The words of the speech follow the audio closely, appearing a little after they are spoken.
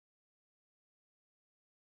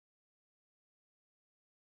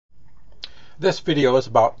This video is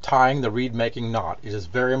about tying the reed making knot. It is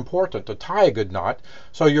very important to tie a good knot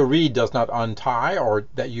so your reed does not untie, or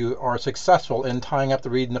that you are successful in tying up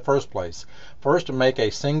the reed in the first place. First, make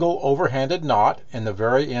a single overhanded knot in the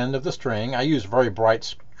very end of the string. I use very bright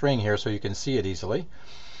string here so you can see it easily.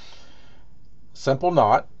 Simple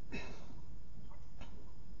knot.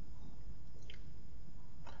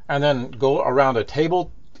 And then go around a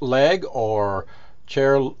table leg or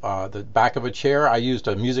chair, the back of a chair. I used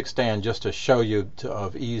a music stand just to show you,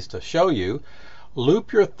 of ease to show you.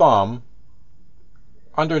 Loop your thumb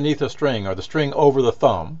underneath a string, or the string over the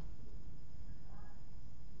thumb,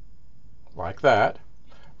 like that.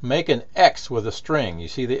 Make an X with a string. You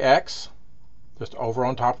see the X? Just over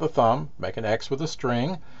on top of the thumb. Make an X with a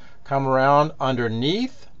string. Come around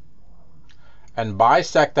underneath and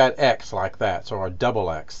bisect that X like that, so a double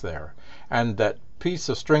X there. And that piece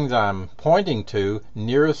of string that I'm pointing to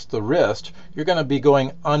nearest the wrist, you're going to be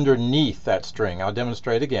going underneath that string. I'll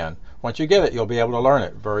demonstrate again. Once you get it, you'll be able to learn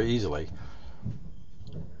it very easily.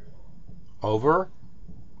 Over,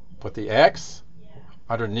 put the X,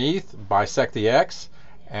 underneath, bisect the X,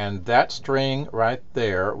 and that string right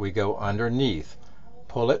there, we go underneath.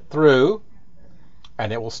 Pull it through,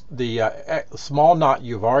 and it will, the small knot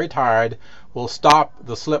you've already tied will stop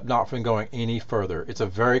the slip knot from going any further. It's a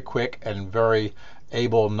very quick and very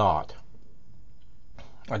able knot.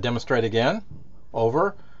 I'll demonstrate again.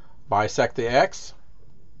 Over, bisect the X,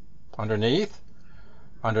 underneath,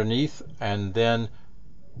 and then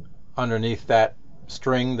underneath that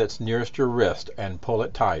string that's nearest your wrist, and pull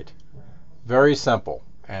it tight. Very simple.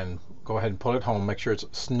 And go ahead and pull it home. Make sure it's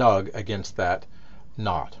snug against that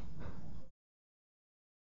knot.